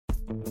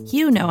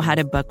You know how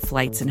to book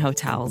flights and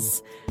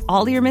hotels.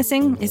 All you're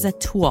missing is a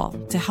tool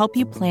to help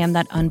you plan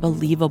that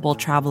unbelievable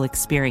travel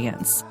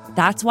experience.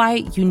 That's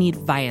why you need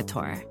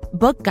Viator.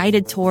 Book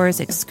guided tours,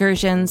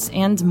 excursions,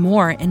 and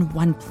more in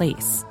one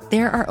place.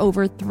 There are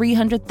over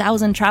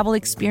 300,000 travel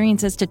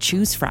experiences to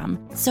choose from,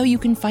 so you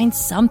can find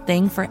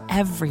something for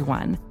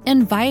everyone.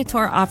 And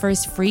Viator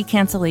offers free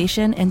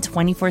cancellation and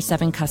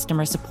 24/7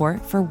 customer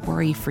support for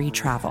worry-free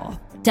travel.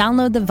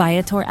 Download the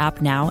Viator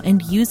app now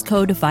and use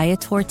code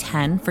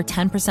Viator10 for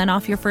 10%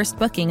 off your first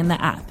booking in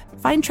the app.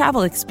 Find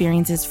travel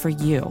experiences for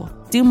you.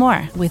 Do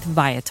more with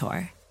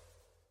Viator.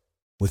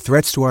 With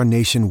threats to our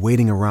nation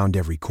waiting around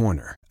every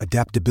corner,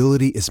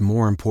 adaptability is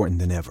more important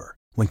than ever.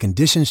 When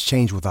conditions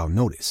change without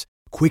notice,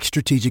 quick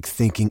strategic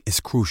thinking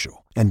is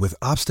crucial. And with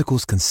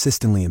obstacles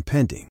consistently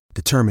impending,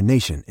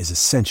 determination is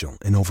essential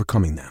in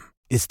overcoming them.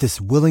 It's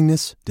this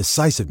willingness,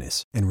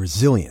 decisiveness, and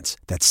resilience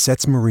that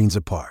sets Marines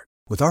apart.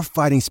 With our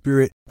fighting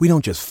spirit, we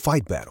don't just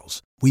fight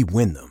battles, we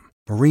win them.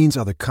 Marines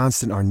are the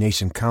constant our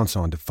nation counts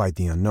on to fight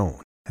the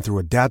unknown. And through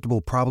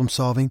adaptable problem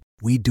solving,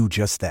 we do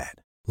just that.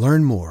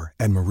 Learn more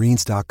at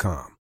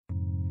marines.com.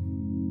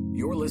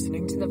 You're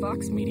listening to the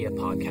Vox Media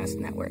Podcast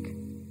Network.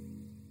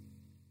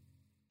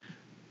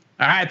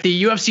 All right,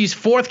 the UFC's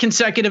fourth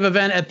consecutive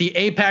event at the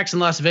Apex in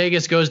Las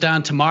Vegas goes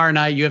down tomorrow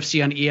night,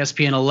 UFC on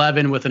ESPN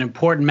 11, with an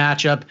important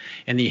matchup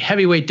in the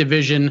heavyweight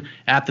division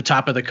at the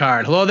top of the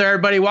card. Hello there,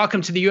 everybody.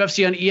 Welcome to the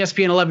UFC on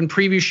ESPN 11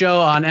 preview show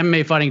on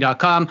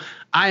MMAfighting.com.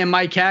 I am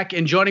Mike Heck,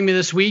 and joining me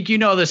this week, you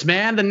know this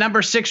man, the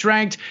number 6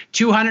 ranked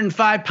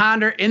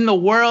 205-pounder in the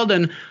world,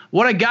 and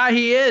what a guy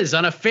he is.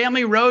 On a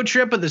family road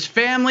trip with his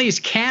family, he's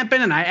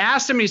camping, and I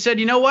asked him, and he said,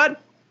 you know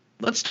what?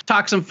 Let's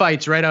talk some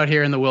fights right out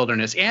here in the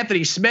wilderness.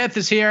 Anthony Smith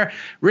is here.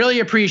 Really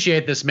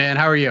appreciate this, man.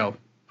 How are you?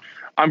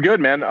 I'm good,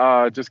 man.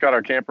 Just got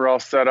our camper all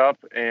set up,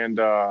 and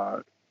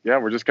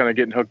we're just kind of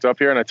getting hooked up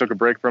here, and I took a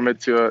break from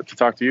it to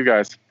talk to you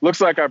guys.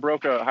 Looks like I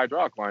broke a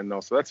hydraulic line,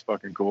 though, so that's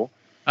fucking cool.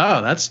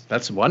 Oh,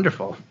 that's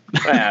wonderful.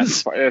 Yeah,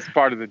 it's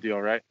part of the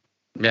deal, right?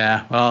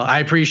 Yeah, well, I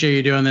appreciate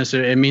you doing this.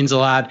 It means a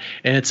lot,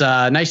 and it's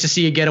nice to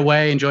see you get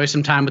away, enjoy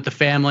some time with the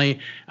family.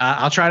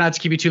 I'll try not to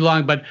keep you too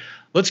long, but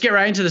let's get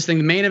right into this thing.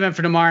 The main event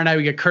for tomorrow night,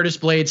 we got Curtis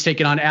Blaydes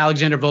taking on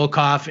Alexander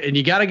Volkov. And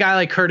you got a guy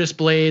like Curtis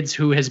Blaydes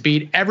who has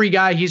beat every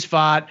guy he's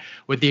fought,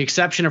 with the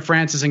exception of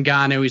Francis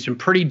Ngannou. He's been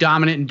pretty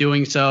dominant in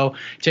doing so,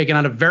 taking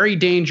on a very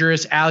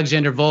dangerous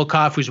Alexander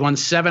Volkov, who's won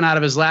 7 out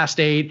of his last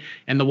 8.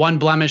 And the one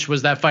blemish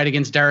was that fight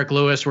against Derek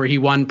Lewis, where he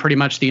won pretty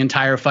much the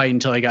entire fight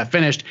until he got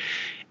finished.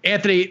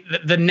 Anthony,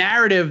 the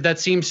narrative that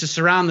seems to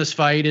surround this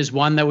fight is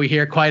one that we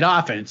hear quite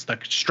often. It's the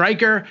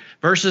striker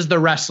versus the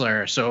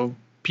wrestler. So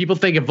people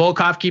think if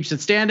Volkov keeps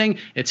it standing,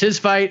 it's his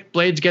fight.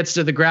 Blaydes gets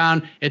to the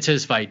ground, it's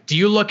his fight. Do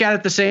you look at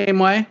it the same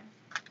way?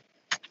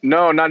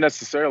 No, not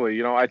necessarily.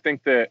 You know, I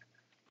think that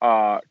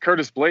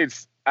Curtis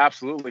Blaydes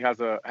absolutely has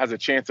a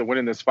chance of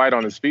winning this fight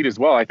on his feet as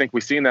well. I think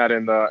we've seen that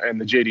in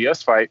the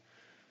JDS fight,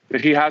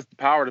 that he has the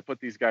power to put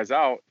these guys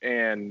out,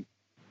 and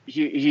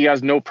he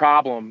has no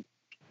problem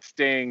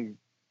staying,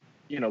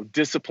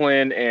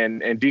 disciplined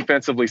and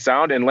defensively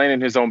sound and landing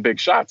his own big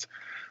shots.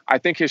 I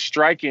think his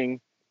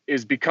striking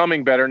is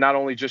becoming better, not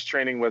only just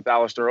training with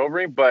Alistair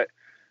Overeem, but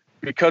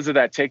because of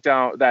that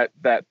takedown,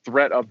 that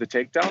threat of the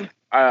takedown.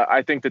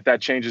 I think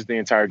that changes the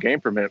entire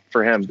game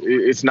for him.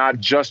 It's not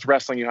just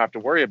wrestling you have to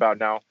worry about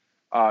now.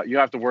 You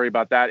have to worry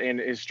about that, and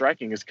his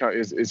striking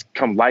is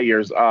come light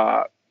years.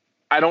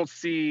 I don't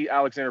see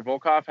Alexander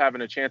Volkov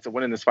having a chance of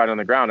winning this fight on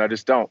the ground. I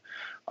just don't.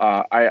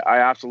 I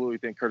absolutely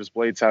think Curtis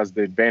Blaydes has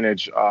the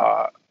advantage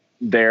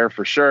there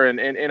for sure,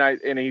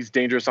 and he's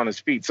dangerous on his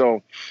feet.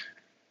 So,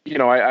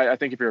 I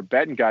think if you're a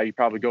betting guy, you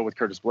probably go with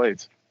Curtis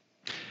Blaydes.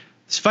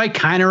 This fight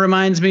kind of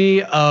reminds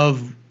me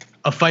of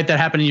a fight that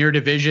happened in your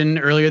division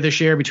earlier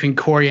this year between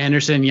Corey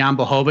Anderson and Jan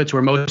Blachowicz,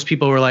 where most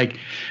people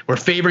were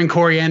favoring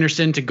Corey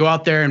Anderson to go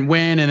out there and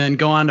win and then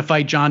go on to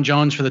fight John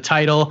Jones for the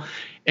title.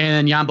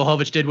 And Jan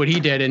Blachowicz did what he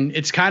did. And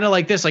it's kind of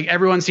like this, like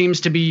everyone seems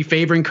to be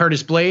favoring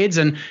Curtis Blaydes,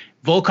 and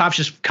Volkov's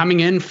just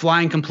coming in,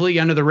 flying completely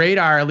under the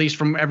radar, at least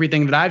from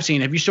everything that I've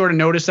seen. Have you sort of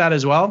noticed that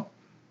as well?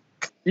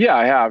 Yeah,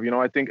 I have.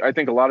 I think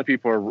a lot of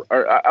people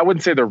are, I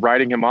wouldn't say they're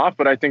writing him off,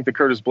 but I think that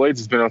Curtis Blaydes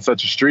has been on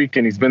such a streak,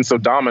 and he's been so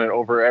dominant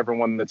over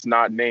everyone that's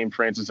not named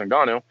Francis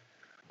Ngannou,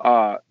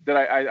 that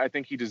I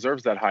think he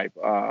deserves that hype.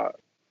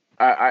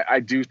 I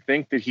do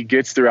think that he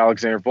gets through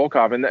Alexander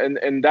Volkov,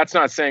 and that's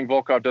not saying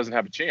Volkov doesn't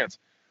have a chance.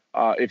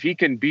 If he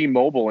can be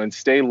mobile and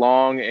stay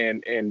long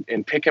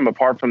and pick him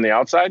apart from the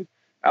outside,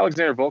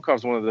 Alexander Volkov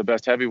is one of the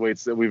best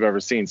heavyweights that we've ever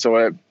seen.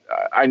 So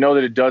I know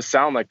that it does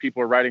sound like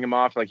people are writing him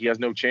off, like he has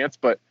no chance,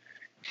 but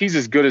he's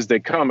as good as they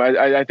come.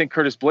 I think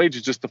Curtis Blaydes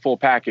is just the full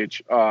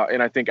package.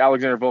 And I think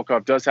Alexander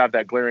Volkov does have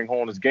that glaring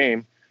hole in his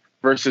game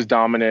versus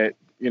dominant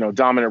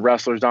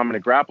wrestlers,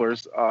 dominant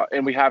grapplers.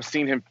 And we have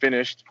seen him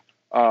finished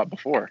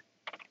before.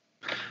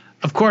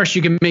 of course,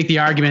 you can make the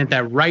argument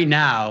that right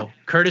now,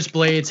 Curtis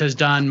Blaydes has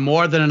done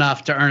more than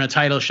enough to earn a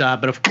title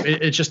shot, but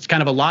it's just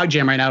kind of a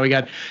logjam right now. We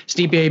got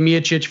Stipe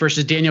Miocic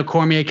versus Daniel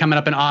Cormier coming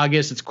up in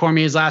August. It's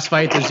Cormier's last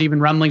fight. There's even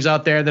rumblings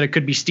out there that it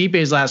could be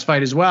Stipe's last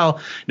fight as well.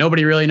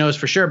 Nobody really knows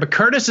for sure, but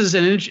Curtis is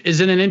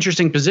in an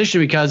interesting position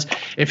because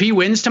if he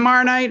wins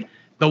tomorrow night,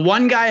 the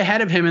one guy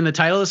ahead of him in the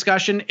title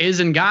discussion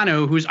is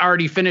Ngannou, who's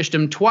already finished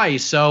him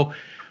twice. So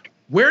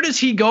where does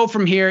he go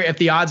from here if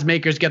the odds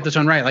makers get this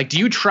one right? Like, do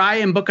you try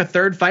and book a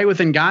third fight with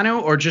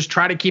Ngannou or just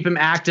try to keep him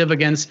active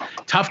against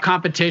tough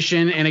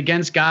competition and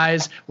against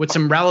guys with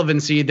some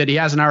relevancy that he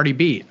hasn't already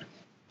beat?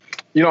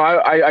 You know,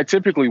 I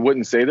typically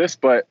wouldn't say this,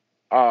 but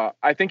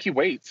I think he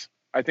waits.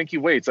 I think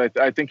you wait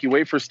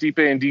for Stipe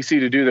and DC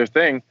to do their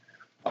thing.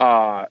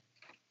 And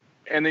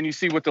then you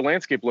see what the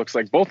landscape looks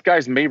like. Both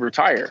guys may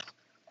retire.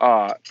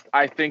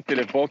 I think that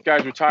if both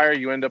guys retire,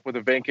 you end up with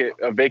a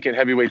vacant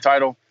heavyweight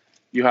title.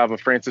 You have a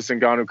Francis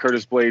Ngannou,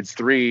 Curtis Blaydes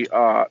 3,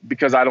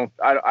 because I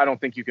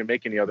don't think you can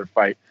make any other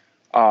fight.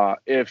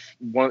 If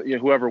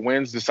whoever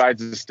wins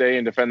decides to stay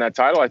and defend that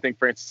title, I think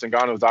Francis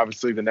Ngannou is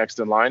obviously the next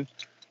in line.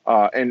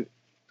 And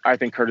I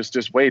think Curtis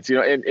just waits. You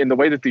know, in the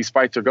way that these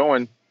fights are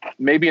going,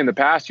 maybe in the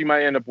past you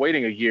might end up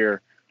waiting a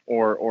year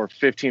or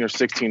 15 or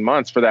 16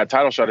 months for that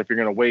title shot if you're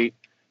going to wait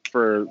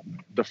for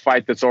the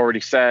fight that's already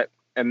set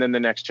and then the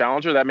next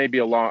challenger. That may be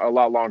a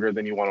lot longer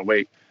than you want to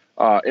wait.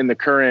 In the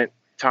current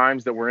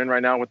times that we're in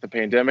right now with the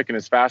pandemic and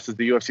as fast as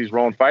the UFC's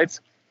rolling fights,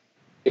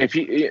 if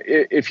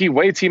he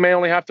waits, he may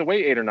only have to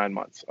wait 8 or 9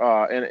 months.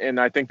 And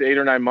I think the 8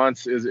 or 9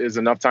 months is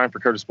enough time for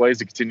Curtis Blaydes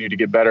to continue to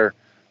get better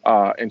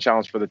and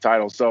challenge for the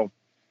title. So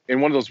in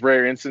one of those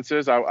rare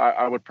instances,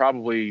 I would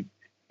probably,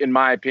 in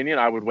my opinion,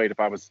 I would wait if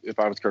I was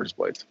Curtis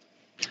Blaydes.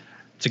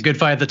 It's a good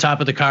fight at the top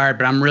of the card,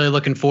 but I'm really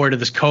looking forward to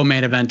this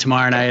co-main event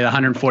tomorrow night at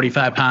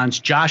 145 pounds.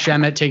 Josh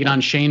Emmett taking on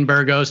Shane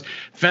Burgos.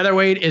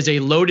 Featherweight is a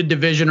loaded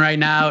division right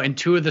now, and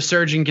two of the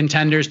surging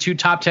contenders, two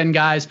top 10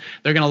 guys,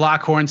 they're going to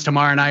lock horns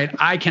tomorrow night.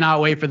 I cannot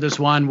wait for this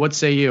one. What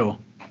say you?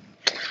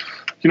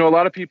 You know, a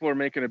lot of people are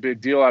making a big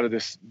deal out of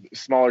this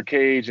smaller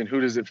cage and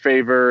who does it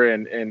favor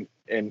and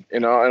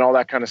all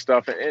that kind of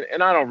stuff.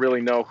 And I don't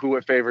really know who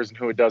it favors and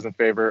who it doesn't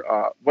favor.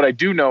 What I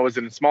do know is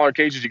that in smaller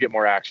cages, you get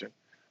more action.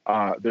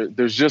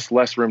 There's just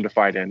less room to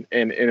fight in.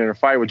 And in a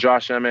fight with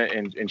Josh Emmett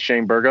and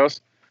Shane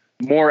Burgos,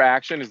 more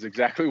action is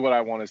exactly what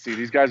I want to see.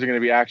 These guys are going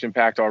to be action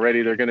packed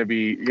already. They're going to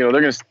be, they're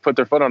going to put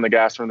their foot on the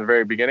gas from the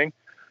very beginning.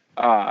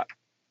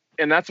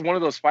 And that's one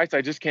of those fights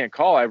I just can't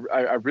call. I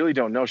really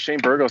don't know. Shane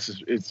Burgos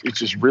is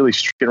just really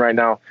streaking right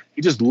now.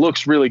 He just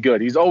looks really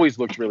good. He's always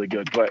looked really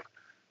good, but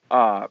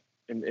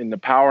in the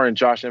power in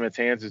Josh Emmett's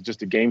hands is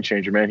just a game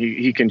changer, man.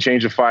 He can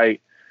change a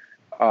fight.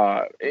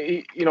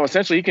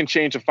 Essentially he can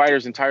change a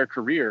fighter's entire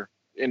career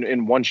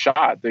in one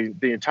shot. The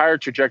entire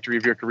trajectory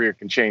of your career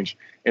can change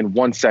in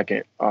 1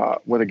 second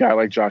with a guy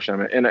like Josh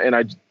Emmett. And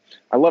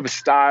I love his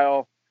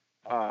style.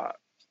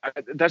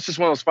 That's just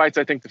one of those fights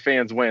I think the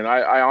fans win.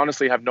 I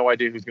honestly have no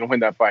idea who's going to win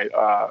that fight,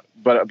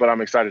 but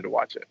I'm excited to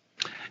watch it.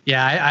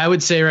 Yeah, I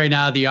would say right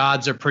now the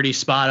odds are pretty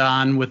spot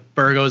on with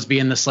Burgos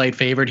being the slight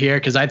favorite here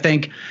because I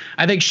think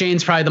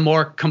Shane's probably the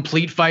more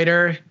complete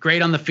fighter.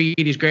 Great on the feet,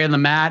 he's great on the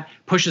mat,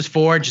 pushes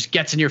forward, just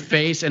gets in your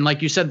face. And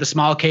like you said, the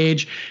small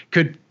cage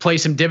could play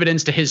some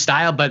dividends to his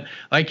style. But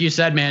like you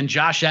said, man,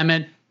 Josh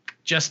Emmett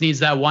just needs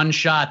that one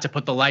shot to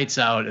put the lights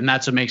out, and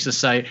that's what makes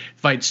this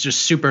fights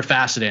just super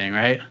fascinating,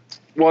 right?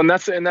 Well, and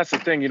that's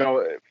the thing.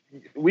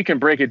 We can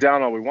break it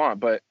down all we want,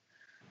 but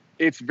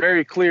it's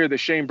very clear that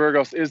Shane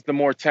Burgos is the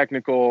more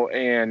technical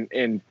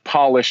and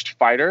polished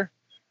fighter,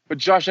 but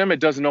Josh Emmett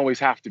doesn't always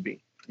have to be.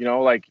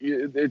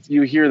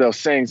 You hear those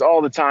sayings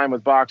all the time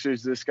with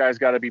boxers. This guy's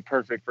got to be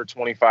perfect for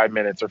 25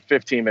 minutes or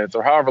 15 minutes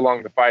or however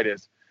long the fight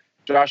is.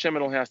 Josh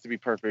Emmett only has to be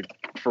perfect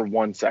for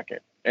 1 second,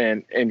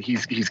 and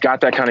he's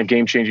got that kind of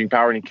game changing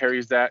power, and he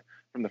carries that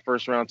from the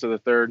first round to the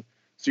third.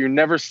 So you're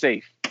never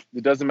safe.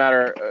 It doesn't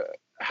matter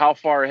how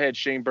far ahead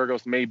Shane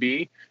Burgos may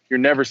be, you're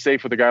never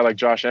safe with a guy like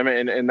Josh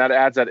Emmett, and that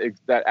adds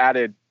that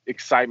added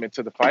excitement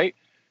to the fight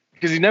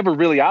because he's never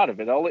really out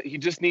of it. He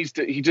just needs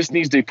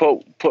to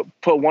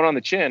put one on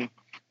the chin,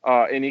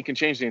 and he can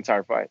change the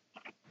entire fight.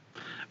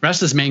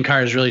 Rest of this main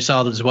card is really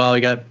solid as well. We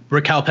got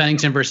Raquel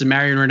Pennington versus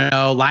Marion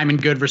Renault, Lyman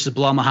Good versus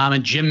Bilal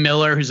Muhammad, Jim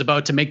Miller, who's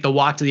about to make the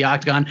walk to the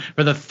octagon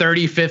for the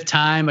 35th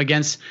time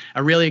against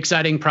a really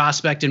exciting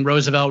prospect in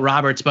Roosevelt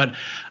Roberts. But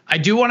I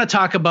do want to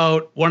talk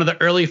about one of the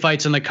early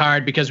fights on the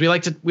card because we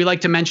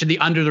like to mention the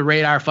under the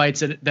radar fights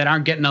that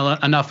aren't getting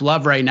enough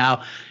love right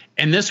now.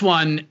 And this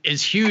one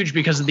is huge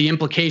because of the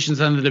implications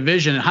on the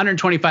division.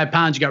 125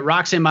 pounds, you got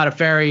Roxanne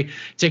Modafferi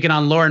taking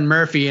on Lauren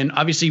Murphy. And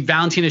obviously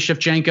Valentina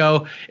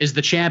Shevchenko is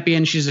the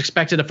champion. She's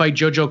expected to fight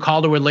JoJo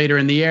Calderwood later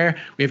in the year.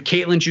 We have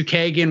Caitlin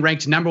Chukagian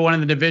ranked #1 in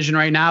the division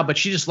right now, but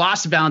she just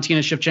lost to Valentina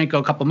Shevchenko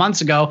a couple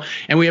months ago.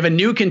 And we have a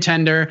new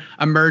contender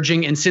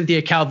emerging in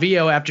Cynthia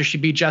Calvillo after she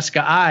beat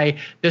Jessica Ai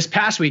this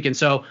past weekend.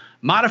 So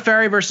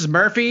Modafferi versus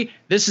Murphy,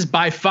 this is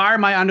by far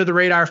my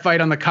under-the-radar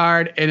fight on the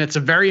card, and it's a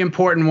very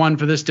important one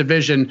for this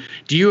division.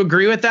 Do you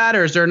agree with that,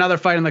 or is there another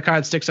fight on the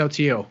card that sticks out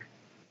to you?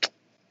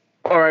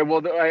 All right.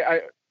 Well,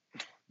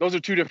 those are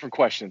two different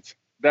questions.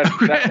 That's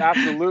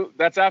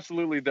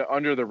absolutely the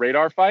under the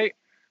radar fight.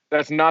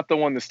 That's not the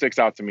one that sticks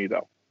out to me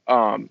though.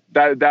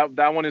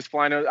 That one is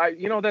flying.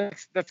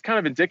 That's kind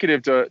of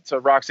indicative to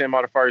Roxanne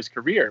Modaffari's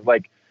career.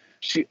 Like,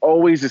 she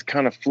always is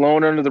kind of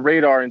flown under the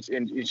radar, and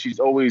she's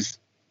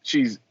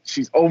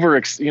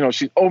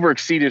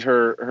overexceeded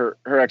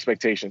her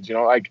expectations.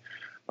 Like,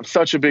 I'm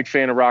such a big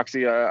fan of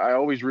Roxy. I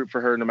always root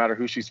for her, no matter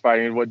who she's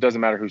fighting. It doesn't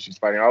matter who she's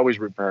fighting. I always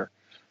root for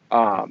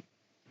her.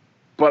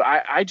 But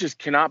I just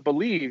cannot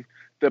believe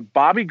that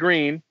Bobby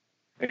Green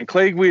and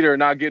Clay Guida are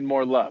not getting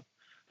more love.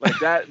 Like,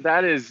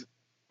 that is.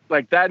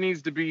 Like, that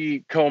needs to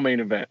be co-main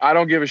event. I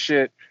don't give a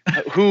shit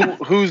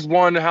who's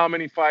won how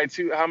many fights,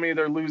 how many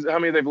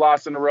they've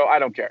lost in a row. I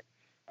don't care.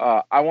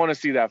 I want to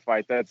see that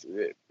fight. That's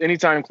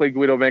anytime Clay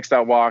Guida makes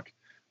that walk,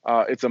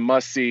 it's a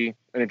must see.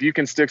 And if you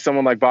can stick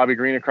someone like Bobby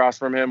Green across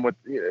from him with,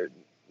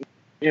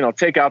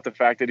 take out the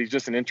fact that he's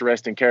just an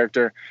interesting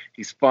character.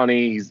 He's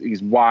funny.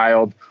 He's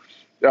wild.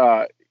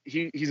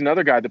 He's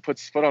another guy that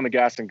puts his foot on the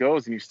gas and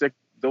goes. And you stick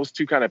those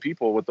two kind of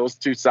people with those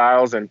two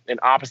styles and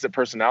opposite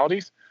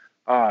personalities.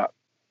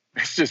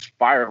 It's just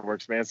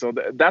fireworks, man. So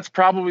that's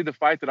probably the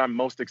fight that I'm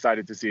most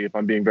excited to see, if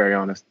I'm being very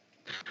honest.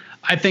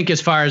 I think as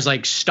far as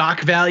like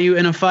stock value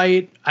in a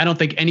fight, I don't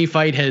think any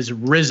fight has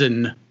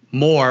risen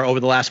more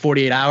over the last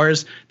 48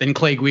 hours than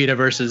Clay Guida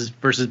versus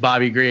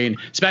Bobby Green,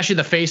 especially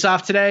the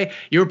face-off today.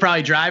 You were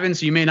probably driving,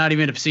 so you may not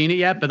even have seen it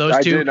yet, but those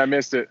two. I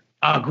missed it.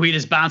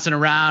 Guida's bouncing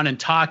around and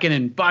talking,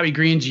 and Bobby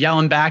Green's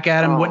yelling back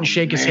at him, wouldn't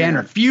shake his hand,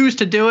 refused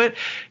to do it.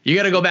 You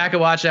got to go back and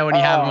watch that when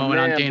you have a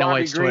moment on Dana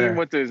White's Twitter.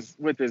 Bobby Green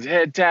with his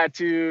head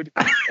tattooed,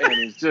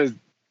 and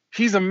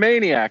he's a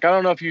maniac. I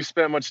don't know if you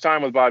spent much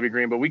time with Bobby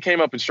Green, but we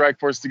came up in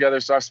Strikeforce together,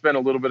 so I've spent a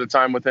little bit of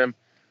time with him.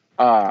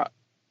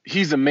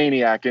 He's a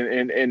maniac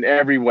in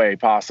every way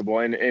possible,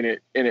 and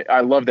I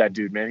love that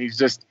dude, man.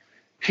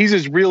 He's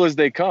as real as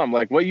they come.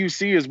 Like, what you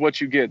see is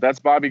what you get. That's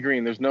Bobby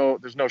Green. There's no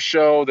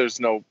show. There's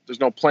no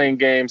playing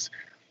games.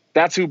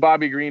 That's who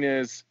Bobby Green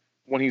is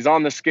when he's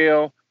on the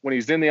scale, when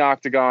he's in the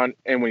octagon,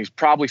 and when he's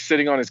probably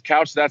sitting on his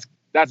couch. That's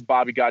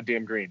Bobby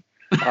goddamn Green.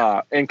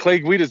 And Clay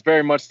Guida is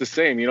very much the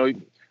same.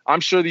 I'm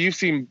sure that you've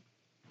seen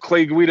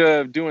Clay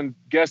Guida doing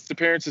guest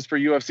appearances for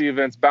UFC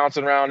events,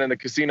 bouncing around in the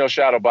casino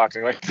shadow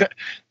boxing. Like,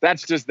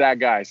 that's just that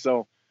guy.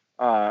 So,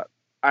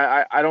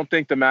 I don't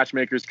think the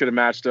matchmakers could have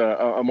matched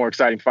a more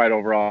exciting fight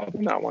overall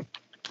than that one.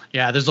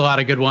 Yeah, there's a lot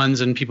of good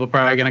ones, and people are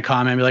probably going to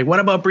comment and be like, what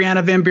about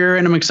Brianna Van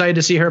Buren? I'm excited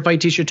to see her fight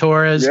Tisha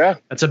Torres. Yeah.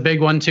 That's a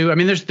big one, too. I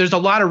mean, there's a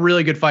lot of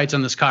really good fights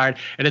on this card,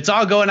 and it's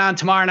all going on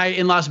tomorrow night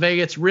in Las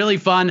Vegas. Really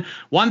fun.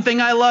 One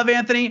thing I love,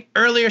 Anthony,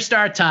 earlier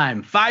start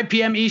time, 5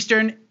 p.m.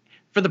 Eastern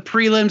for the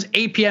prelims,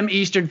 8 p.m.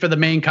 Eastern for the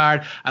main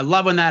card. I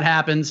love when that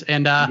happens,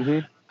 and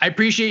I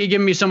appreciate you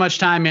giving me so much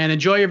time, man.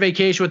 Enjoy your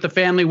vacation with the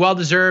family.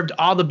 Well-deserved.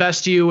 All the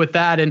best to you with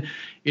that. And,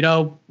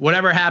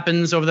 whatever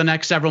happens over the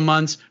next several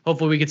months,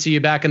 hopefully we could see you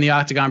back in the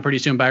octagon pretty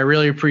soon. But I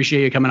really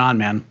appreciate you coming on,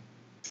 man.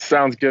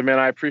 Sounds good, man.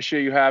 I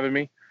appreciate you having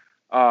me.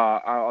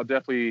 I'll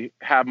definitely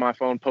have my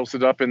phone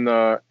posted up in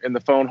the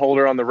phone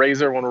holder on the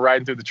Razor when we're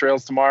riding through the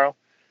trails tomorrow.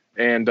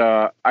 And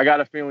I got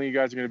a feeling you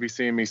guys are going to be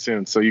seeing me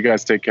soon. So you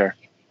guys take care.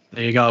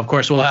 There you go. Of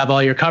course, we'll have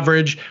all your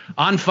coverage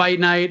on fight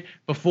night,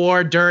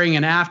 before, during,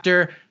 and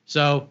after.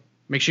 So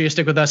make sure you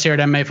stick with us here at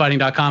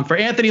MMAfighting.com. For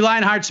Anthony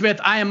Lionheart-Smith,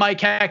 I am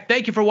Mike Heck.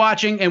 Thank you for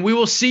watching, and we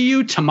will see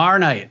you tomorrow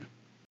night.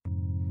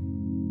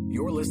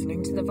 You're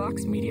listening to the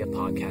Vox Media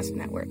Podcast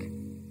Network.